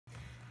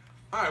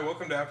Hi,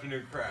 welcome to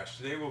Afternoon Crash.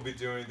 Today we'll be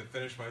doing the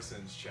Finish My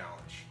Sentence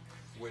Challenge,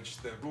 which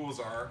the rules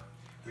are,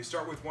 we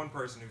start with one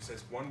person who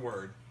says one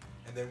word,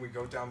 and then we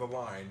go down the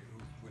line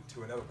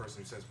to another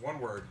person who says one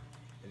word,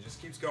 and it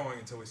just keeps going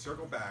until we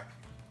circle back,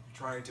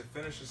 trying to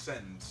finish a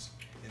sentence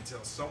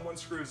until someone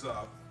screws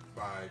up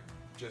by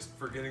just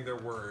forgetting their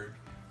word,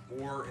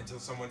 or until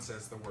someone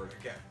says the word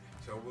again.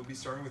 So we'll be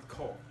starting with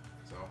Cole.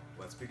 So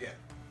let's begin.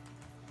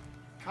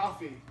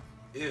 Coffee.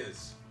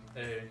 Is.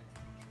 A.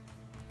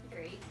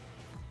 Great.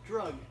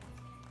 Drug.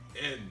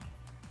 In.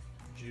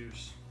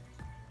 Juice.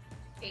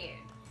 Air.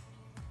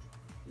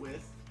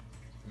 With.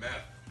 Meth.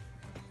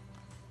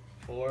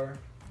 For.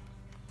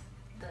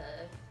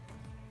 The.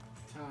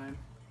 Time.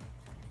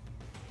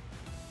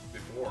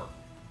 Before.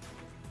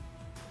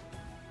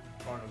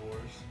 Carnivores.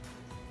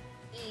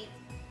 Eat.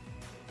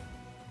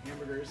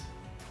 Hamburgers.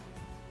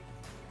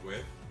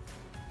 With.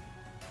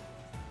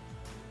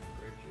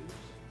 Grape juice.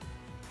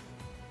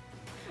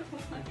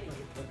 Why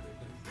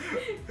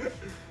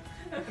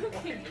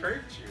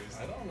grape juice?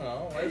 I don't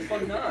know. Why the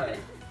fuck not?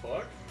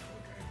 Fuck.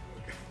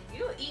 Okay. You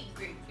don't eat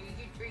grape juice,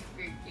 you drink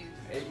grape juice.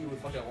 I ate you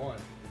with fucking one.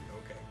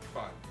 Okay,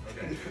 fine.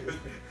 Okay.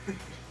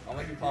 I'll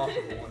make it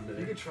possible one You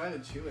day. could try to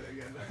chew it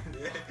again.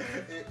 You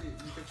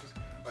could just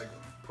like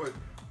put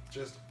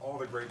just all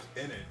the grapes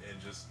in it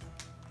and just.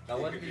 That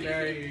wouldn't be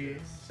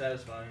very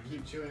satisfying.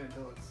 Keep chewing it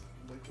until it's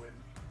liquid.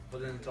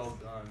 But then it's all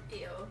done.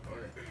 Ew.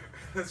 Okay.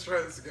 Let's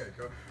try this again.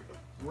 Go.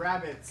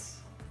 Rabbits.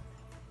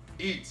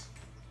 Eat.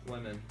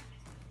 Women.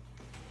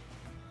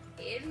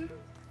 In.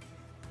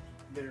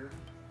 There.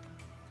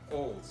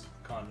 Old.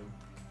 Condom.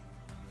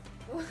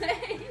 What?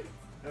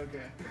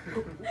 Okay.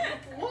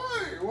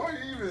 Why? Why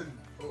even?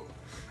 Oh.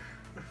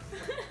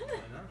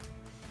 Why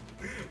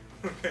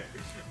not? Okay.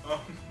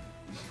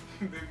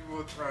 Maybe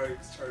we'll try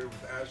starting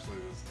with Ashley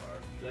this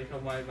time. You like how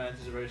my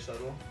answers are very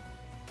subtle?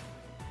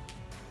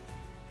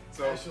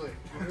 So Ashley.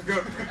 we'll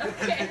go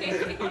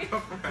Okay. we'll go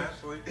from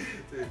Ashley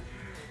to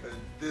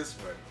this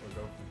way. We'll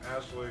go from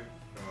Ashley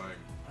going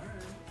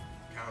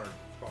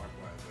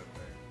counterclockwise, I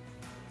think.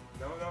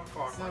 No, not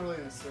clockwise. It's not really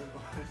in a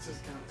circle. It's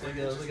just kind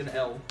It's of like an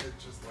L.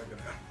 It's just like an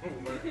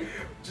L.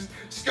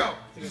 just go.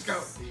 Just go.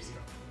 C. Just go.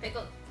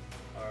 Pickle.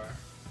 R.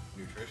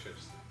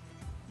 Nutritious.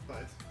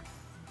 But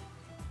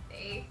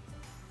A.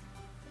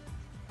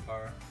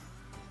 R.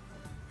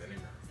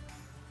 Vinegar.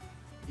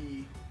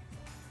 E.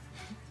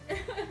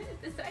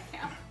 Does that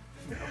count?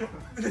 No.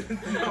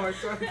 No, I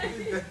thought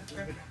that.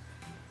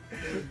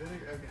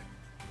 Vinegar. Okay.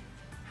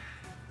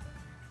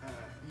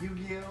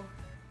 Yu-Gi-Oh.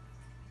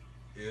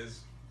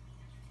 Is.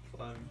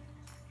 Fun.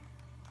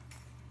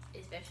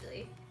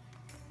 Especially.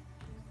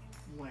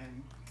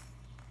 When.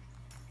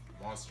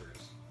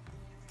 Monsters.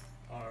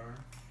 R.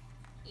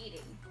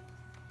 Eating.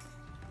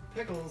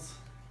 Pickles.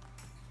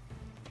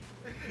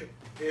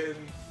 In.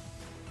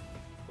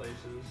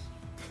 Places.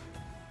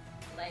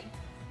 Leg.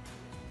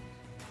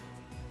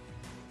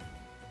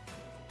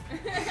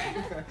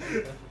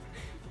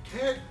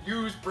 Can't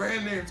use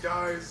brand names,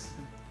 guys.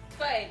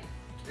 Fine.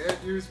 Can't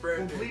use We'll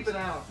brand names. bleep it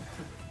out.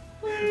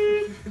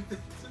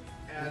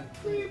 Add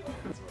That's what it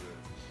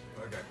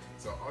is. Okay,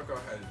 so I'll go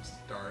ahead and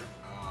start.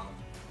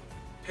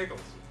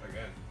 Pickles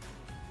again.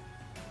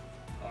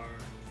 R.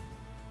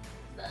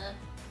 The.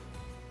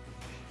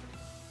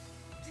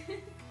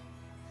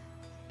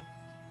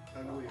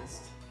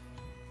 ugliest.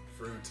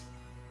 Fruit.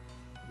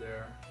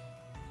 There.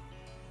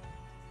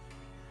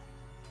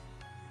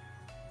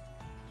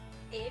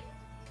 In.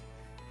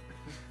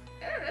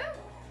 I don't know.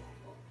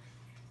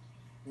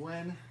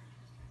 When.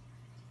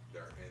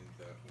 They're in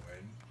the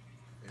when.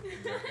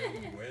 They're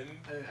in when.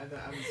 I'm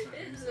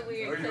sorry. This is a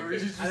weird Oh, you were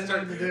sentence. just I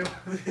didn't know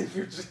what to do.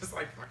 You're just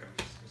like fuck. I'm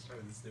just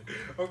starting this new.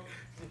 Okay,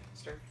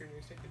 start your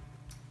new second.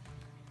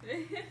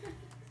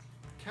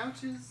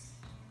 Couches.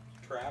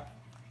 Trap.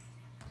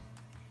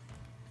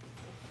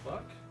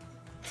 Fuck?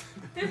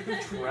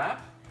 Trap?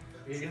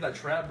 You get that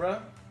trap,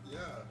 bro? Yeah.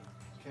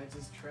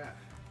 Couches trap.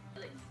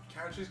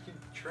 Couches can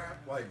trap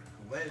like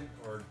lint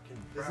or can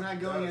trap It's not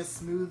going as dust.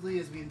 smoothly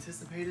as we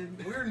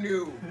anticipated. We're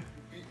new.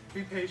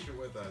 Be patient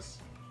with us.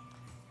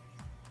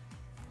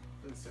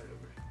 Let's start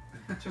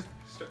over. Just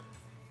start.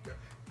 Go.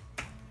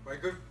 My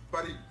good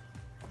buddy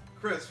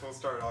Chris will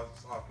start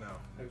off now.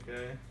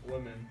 Okay.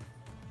 Women.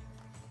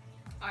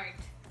 Art.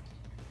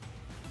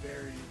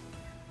 Very.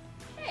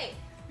 Hey.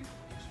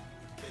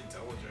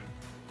 Intelligent.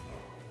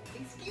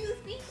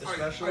 Excuse me.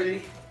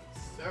 Especially.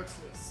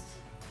 Sexist.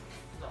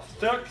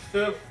 Stuck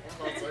stuff.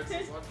 I'm not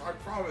sexist. I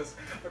promise.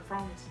 I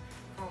promise.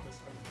 I promise.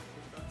 I'm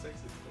not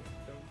sexist.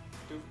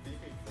 Don't be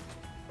hateful.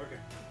 Okay.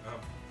 Yeah.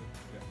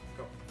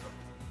 Go.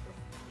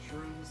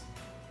 Shrooms.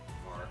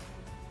 Are.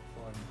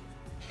 Fun.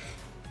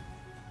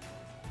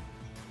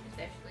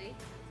 Especially.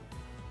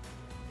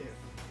 If.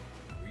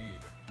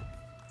 Weed.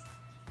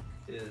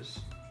 Is.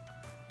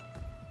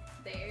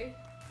 There.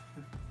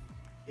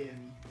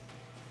 In.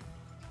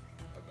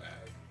 A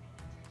bag.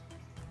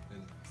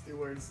 And It's 2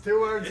 words. 2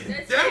 words.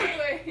 That's Damn the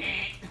word.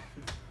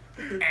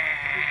 In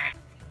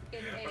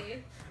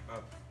a.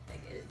 Oh.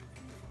 Like it.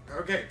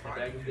 Okay, A fine.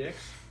 bag of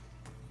dicks.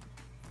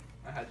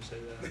 I had to say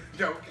that.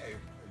 Okay.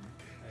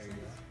 There you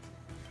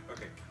go.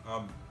 Okay.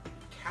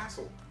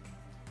 Castle.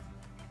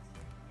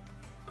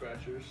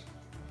 Crashers.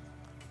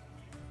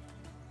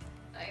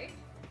 Alright.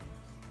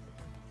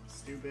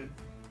 Stupid.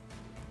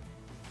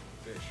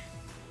 Fish.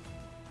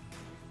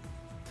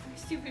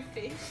 Stupid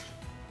fish.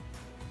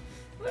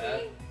 What That.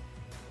 do you?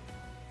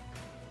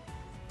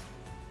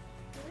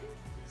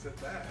 Is it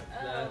that?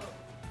 Oh.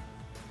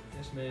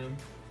 Yes, ma'am.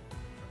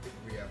 I think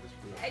we have this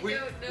rule. I don't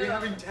We're know.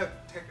 having technical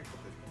difficulties.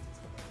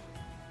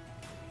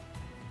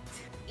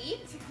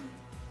 Eat?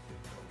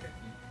 Okay.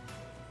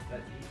 That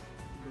eat.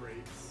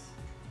 Grapes.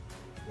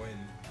 When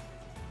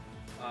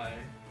I.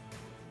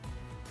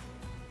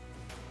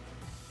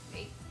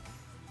 Wait.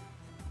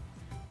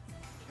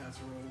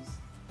 Casseroles.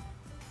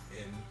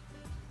 in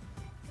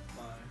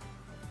My.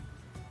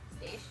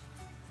 Dish.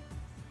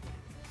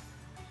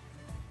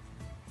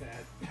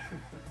 That.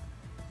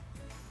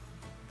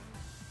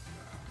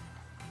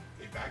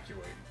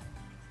 evacuate.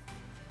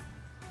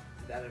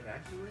 Did that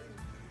evacuate?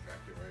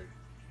 Evacuate.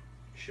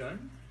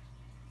 Shun?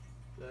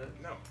 That.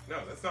 No,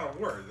 that's not a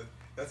word.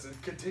 That's a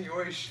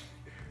continuation.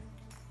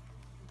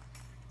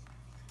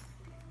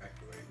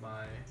 Evacuate.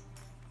 My.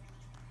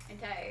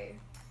 Entire.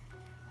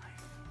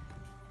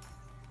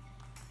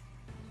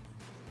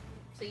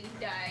 So you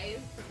die.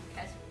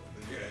 Casserole.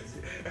 Yes.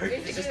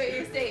 Basically what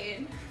you're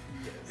saying.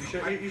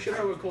 You should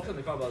have a cool thing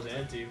to call about his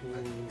auntie.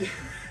 Ooh.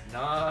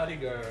 Naughty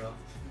girl.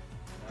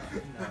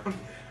 Naughty.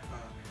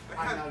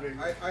 I had, I'm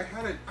not I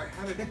had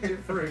a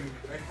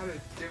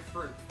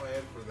different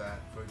plan for that,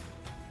 but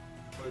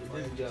It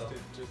like, didn't go.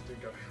 just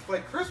didn't go.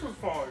 Like Chris was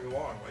following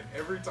along. Like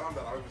every time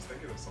that I was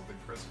thinking of something,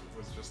 Chris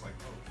was just like,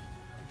 oh,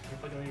 You're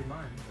fucking on your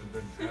mind. and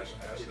then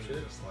Ashley was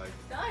Shit. just like,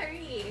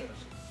 Sorry.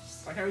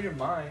 I can't read your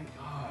mind.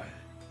 God.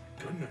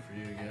 Good enough for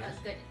you, I I'm guess.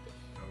 not good at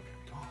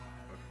okay,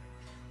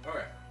 God.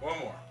 okay, one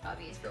more. this.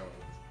 Obvious. Let's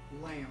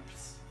go.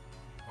 Lamps.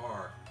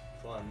 R.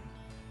 Fun.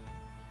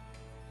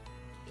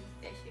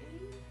 Especially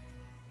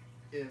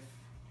If.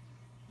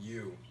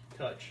 You.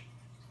 Touch.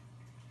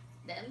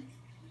 them.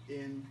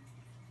 In.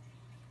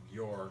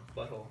 Your.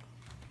 Butthole.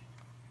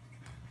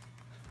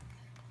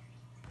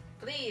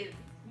 Please.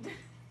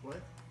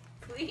 What?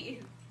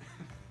 Please.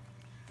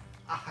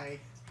 I.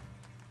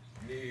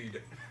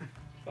 Need.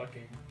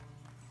 Fucking.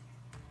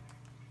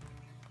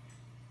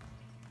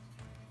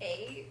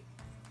 A.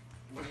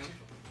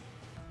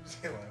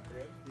 Say laugh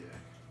again. Yeah.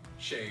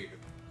 Shade.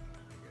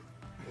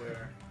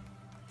 Where?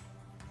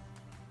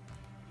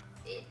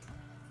 It.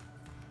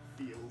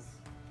 Feels.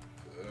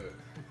 Ugh.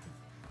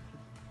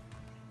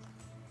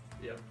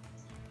 Yep.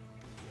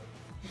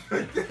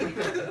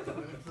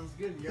 That feels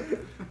good. Yep.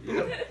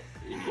 Yep.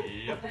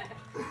 Yep.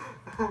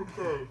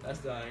 Okay. That's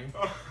dying.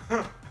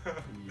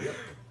 Yep.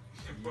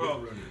 Well,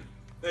 Yep, Rooney.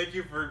 thank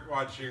you for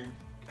watching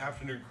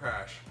Afternoon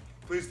Crash.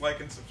 Please like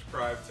and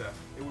subscribe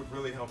it would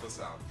really help us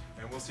out.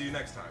 And we'll see you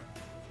next time.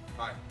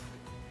 Bye.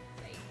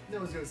 Like. No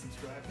one's gonna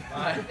subscribe.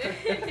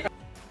 Bye.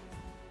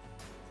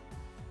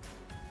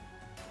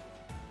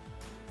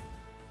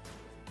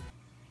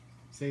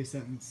 Say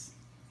sentence.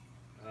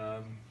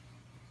 Um.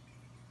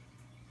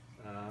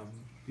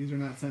 These are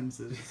not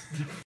sentences.